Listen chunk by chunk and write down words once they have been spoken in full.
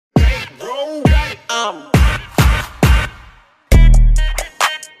BabyGirlCharms.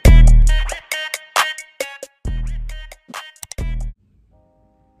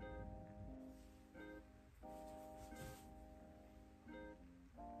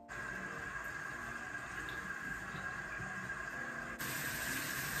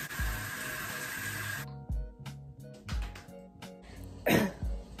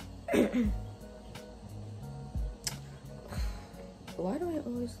 Why do I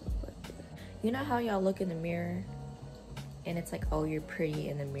always look like this? You know how y'all look in the mirror and it's like, oh, you're pretty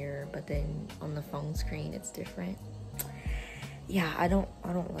in the mirror, but then on the phone screen it's different? Yeah, I don't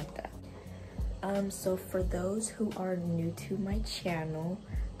like that. So for those who are new to my channel,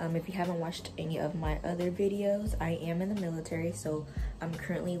 if you haven't watched any of my other videos, I am in the military, so I'm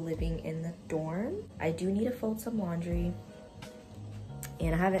currently living in the dorm. I do need to fold some laundry,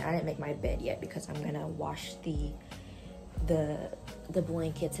 and I didn't make my bed yet because I'm gonna wash the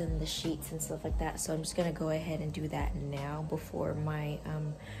blankets and the sheets and stuff like that. So I'm just gonna go ahead and do that now before my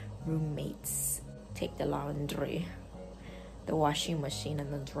roommates take the laundry, the washing machine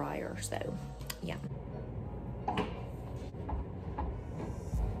and the dryer. So yeah.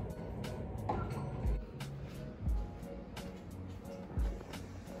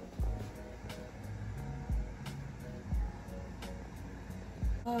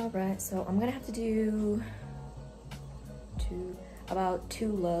 All right, so I'm gonna have to do about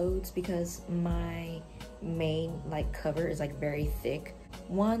 2 loads because my main cover is very thick.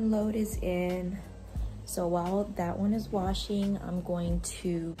 1 load is in, so while that one is washing, I'm going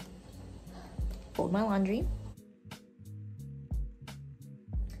to fold my laundry.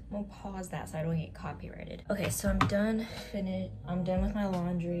 I'm gonna pause that so I don't get copyrighted. Okay, so I'm done with my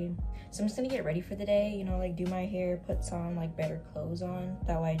laundry. So I'm just gonna get ready for the day, you know, do my hair, put some better clothes on.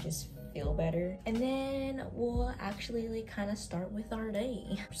 That way I just feel better. And then we'll actually kind of start with our day.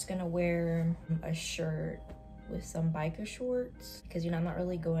 I'm just gonna wear a shirt with some biker shorts because, you know, I'm not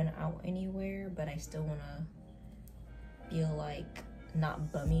really going out anywhere, but I still wanna feel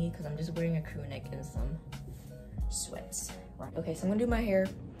not bummy because I'm just wearing a crew neck and some sweats. Right. Okay, so I'm gonna do my hair.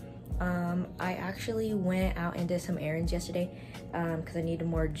 I actually went out and did some errands yesterday because I needed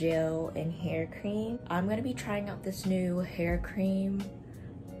more gel and hair cream. I'm gonna be trying out this new hair cream.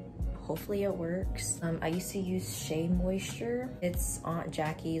 Hopefully it works. I used to use Shea Moisture. It's Aunt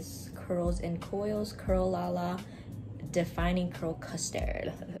Jackie's Curls and Coils Curl Lala Defining Curl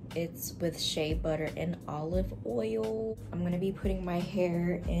Custard. It's with shea butter and olive oil. I'm gonna be putting my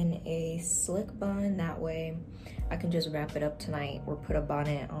hair in a slick bun. That way I can just wrap it up tonight or put a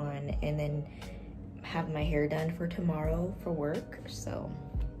bonnet on and then have my hair done for tomorrow for work. So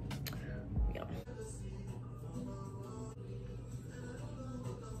yeah.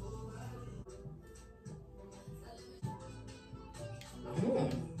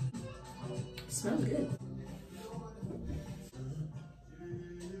 Smells good.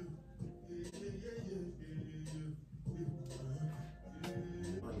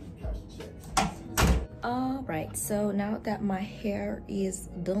 All right, so now that my hair is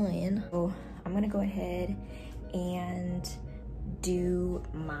done, so I'm gonna go ahead and do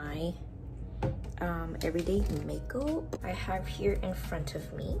my everyday makeup. I have here in front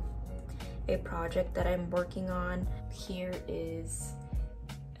of me a project that I'm working on. Here is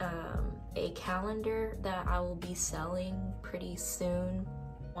a calendar that I will be selling pretty soon.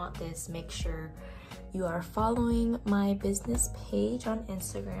 Want this, make sure you are following my business page on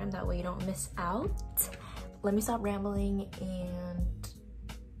Instagram, that way you don't miss out. Let me stop rambling and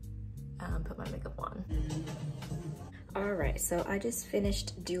put my makeup on. All right, so I just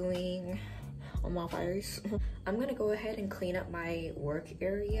finished doing all my face. I'm gonna go ahead and clean up my work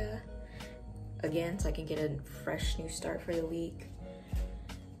area again so I can get a fresh new start for the week.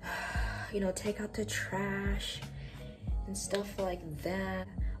 You know, take out the trash and stuff like that.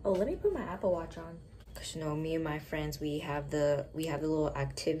 Oh, let me put my Apple Watch on. Cause you know, me and my friends, we have the little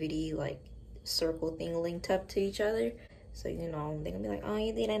activity circle thing linked up to each other. So, you know, they're gonna be like, oh,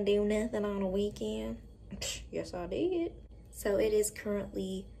 you didn't do nothing on a weekend. Yes, I did. So it is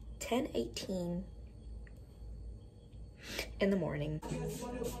currently 10:18 in the morning.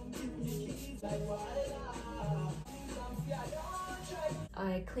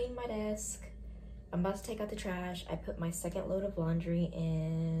 I cleaned my desk. I'm about to take out the trash. I put my second load of laundry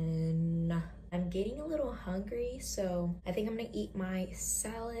in. I'm getting a little hungry, so I think I'm gonna eat my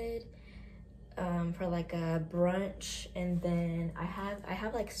salad for a brunch, and then I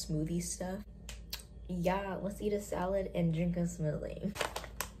have smoothie stuff. Yeah, let's eat a salad and drink a smoothie.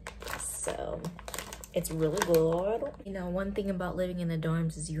 So It's really good. You know, one thing about living in the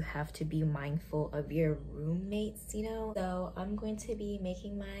dorms is you have to be mindful of your roommates, you know? So I'm going to be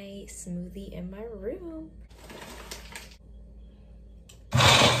making my smoothie in my room.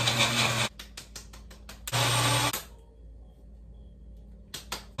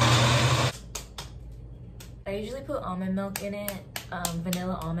 I usually put almond milk in it,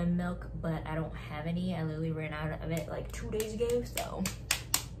 vanilla almond milk, but I don't have any. I literally ran out of it like 2 days ago, so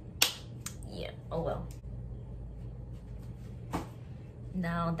yeah, oh well.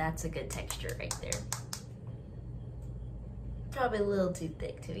 Now that's a good texture right there. Probably a little too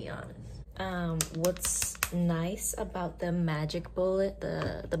thick, to be honest. What's nice about the Magic Bullet,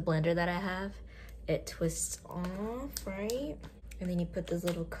 the blender that I have, it twists off, right? And then you put this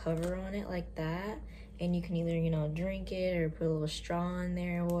little cover on it like that, and you can either, you know, drink it or put a little straw in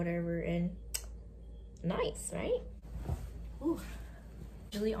there or whatever, and nice, right? Ooh.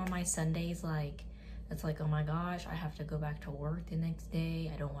 Usually on my Sundays, like, it's like, oh my gosh, I have to go back to work the next day.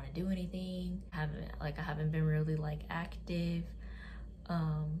 I don't want to do anything. I haven't been really like active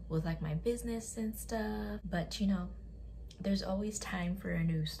with like my business and stuff. But you know, there's always time for a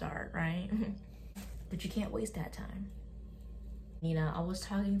new start, right? But you can't waste that time. You know, I was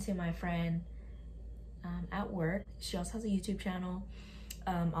talking to my friend at work. She also has a YouTube channel.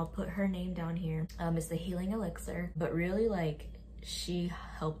 I'll put her name down here. It's the Healing Elixir. But really, like, she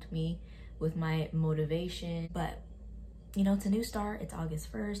helped me with my motivation. But you know, it's a new start. It's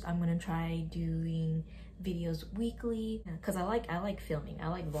August 1st. I'm gonna try doing videos weekly because I like filming. I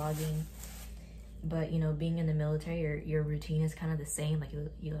like vlogging. But you know, being in the military, your routine is kind of the same. Like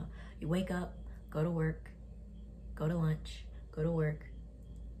you wake up, go to work, go to lunch, go to work,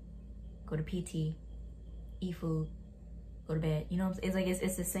 go to PT, eat food, go to bed. You know, it's like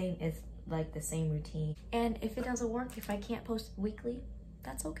it's the same. It's like the same routine. And if it doesn't work, if I can't post weekly,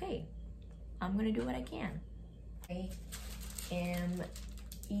 that's okay. I'm gonna do what I can. I am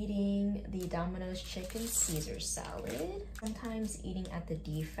eating the Domino's chicken Caesar salad. Sometimes eating at the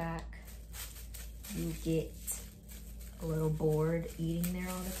DFAC, you get a little bored eating there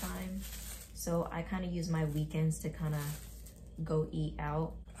all the time. So I kind of use my weekends to kind of go eat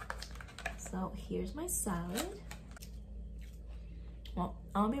out. So here's my salad. Well,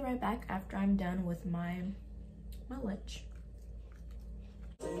 I'll be right back after I'm done with my lunch.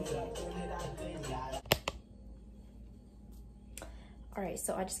 All right,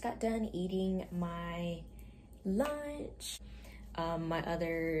 so I just got done eating my lunch. My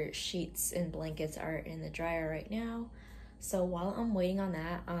other sheets and blankets are in the dryer right now. So while I'm waiting on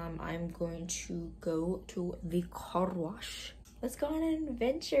that, I'm going to go to the car wash. Let's go on an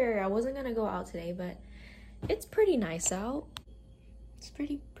adventure. I wasn't gonna go out today, but it's pretty nice out. It's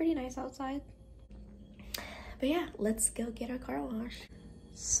pretty nice outside. But yeah, let's go get our car wash.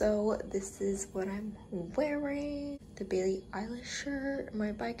 So this is what I'm wearing. The Billie Eilish shirt,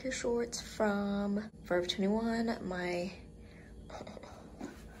 my biker shorts from Forever 21, my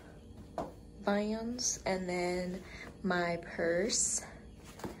Vans, and then my purse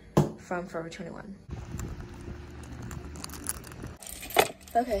from Forever 21.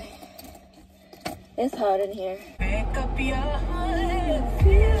 Okay, it's hot in here. Pick up your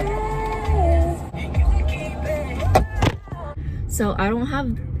So I don't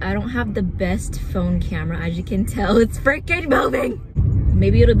have the best phone camera, as you can tell. It's freaking moving.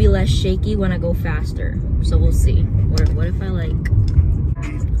 Maybe it'll be less shaky when I go faster. So we'll see. What if I like?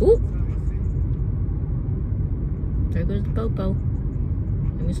 Ooh. There goes the popo.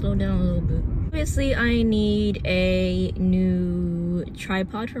 Let me slow down a little bit. Obviously, I need a new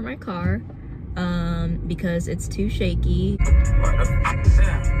tripod for my car because it's too shaky.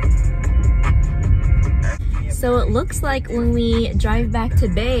 So it looks like when we drive back to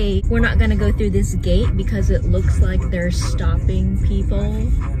Bay, we're not gonna go through this gate because it looks like they're stopping people.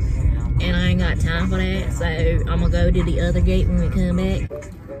 And I ain't got time for that, so I'm gonna go to the other gate when we come back.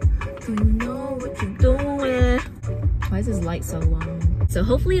 You know what you're doing. Why is this light so long? So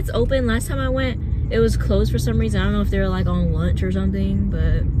hopefully it's open. Last time I went, it was closed for some reason. I don't know if they were like on lunch or something,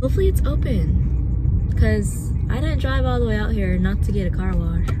 but hopefully it's open. Because I didn't drive all the way out here not to get a car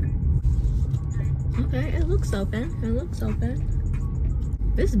wash. Okay, it looks open. It looks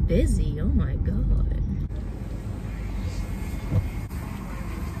open. It's busy. Oh my god.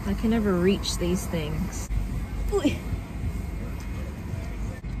 I can never reach these things. Ooh. Would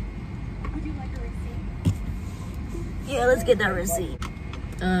you like a receipt? Yeah, let's get that receipt.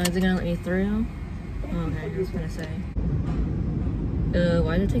 Is it gonna let me through? Okay, I was gonna say.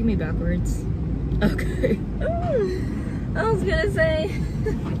 Why did it take me backwards? Okay. I was gonna say.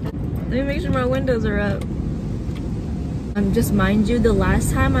 Let me make sure my windows are up. Just mind you, the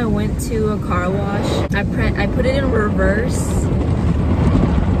last time I went to a car wash, I put it in reverse.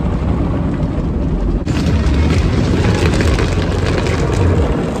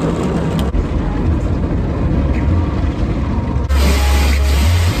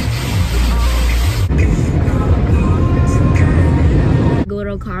 Go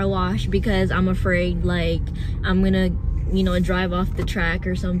to a car wash because I'm afraid like I'm gonna, you know, drive off the track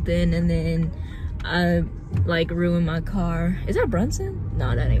or something and then like ruin my car. Is that Brunson?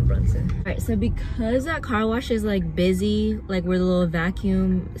 No, that ain't Brunson. All right, so because that car wash is like busy, like where the little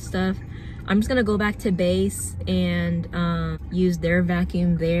vacuum stuff, I'm just gonna go back to base and use their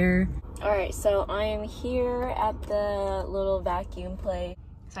vacuum there. All right, so I am here at the little vacuum place.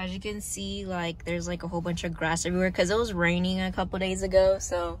 So as you can see, like there's like a whole bunch of grass everywhere because it was raining a couple days ago,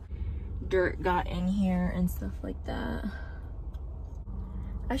 so dirt got in here and stuff like that.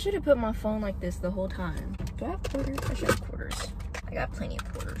 I should have put my phone like this the whole time. Do I have quarters? I should have quarters. I got plenty of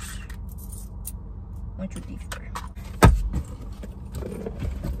quarters. 1, 2, 3,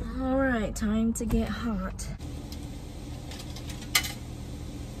 4. All right, time to get hot.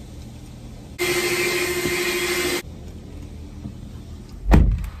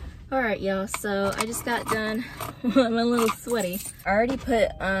 All right, y'all, so I just got done. I'm a little sweaty. I already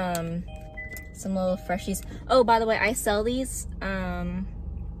put some little freshies. Oh, by the way, I sell these.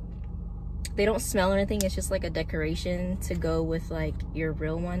 They don't smell or anything. It's just like a decoration to go with like your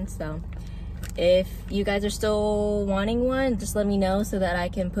real one. So if you guys are still wanting one, just let me know so that I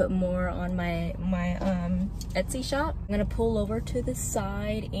can put more on my Etsy shop. I'm gonna pull over to the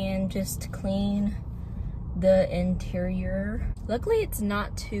side and just clean the interior. Luckily it's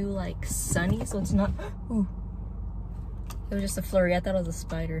not too like sunny, so it's not ooh, it was just a flurry. I thought it was a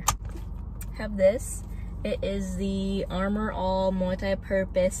spider. Have this. It is the Armor All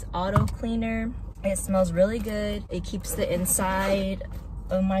multi-purpose auto cleaner. It smells really good. It keeps the inside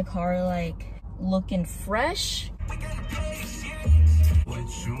of my car like looking fresh.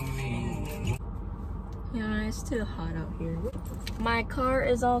 Yeah, it's too hot out here. My car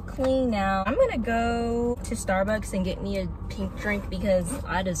is all clean now. I'm gonna go to Starbucks and get me a pink drink because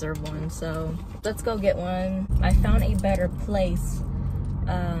I deserve one. So let's go get one. I found a better place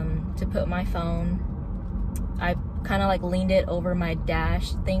to put my phone. I kind of like leaned it over my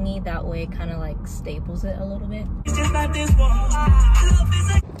dash thingy. That way it kind of like staples it a little bit.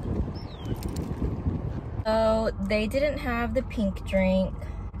 So they didn't have the pink drink,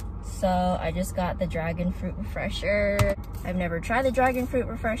 so I just got the dragon fruit refresher. I've never tried the dragon fruit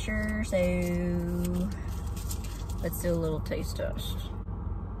refresher, so let's do a little taste test.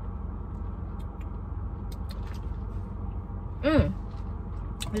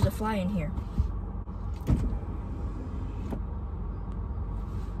 There's a fly in here.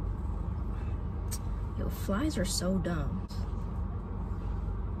 Yo, flies are so dumb.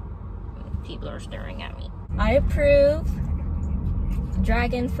 People are staring at me. I approve.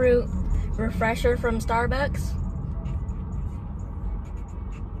 Dragon fruit refresher from Starbucks.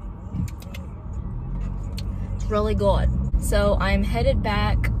 It's really good. So I'm headed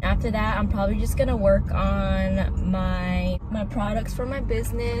back. After that, I'm probably just gonna work on my products for my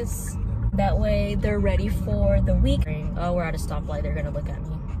business. That way they're ready for the week. Oh, we're at a stoplight. They're gonna look at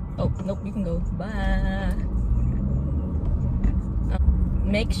me. Oh, nope, you can go. Bye.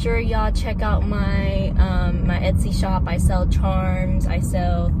 Make sure y'all check out my my Etsy shop. I sell charms. I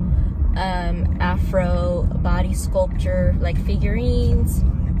sell Afro body sculpture, like figurines.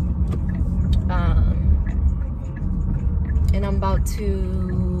 And I'm about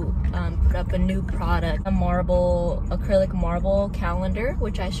to put up a new product, a acrylic marble calendar,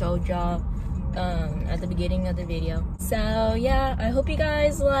 which I showed y'all at the beginning of the video. So yeah, I hope you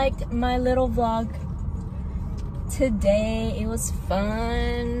guys liked my little vlog today. It was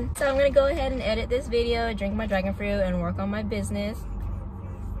fun. So I'm gonna go ahead and edit this video, drink my dragon fruit, and work on my business.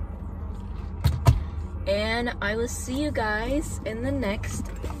 And I will see you guys in the next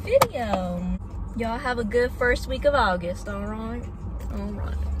video. Y'all have a good first week of August, all right? All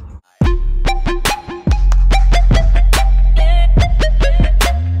right.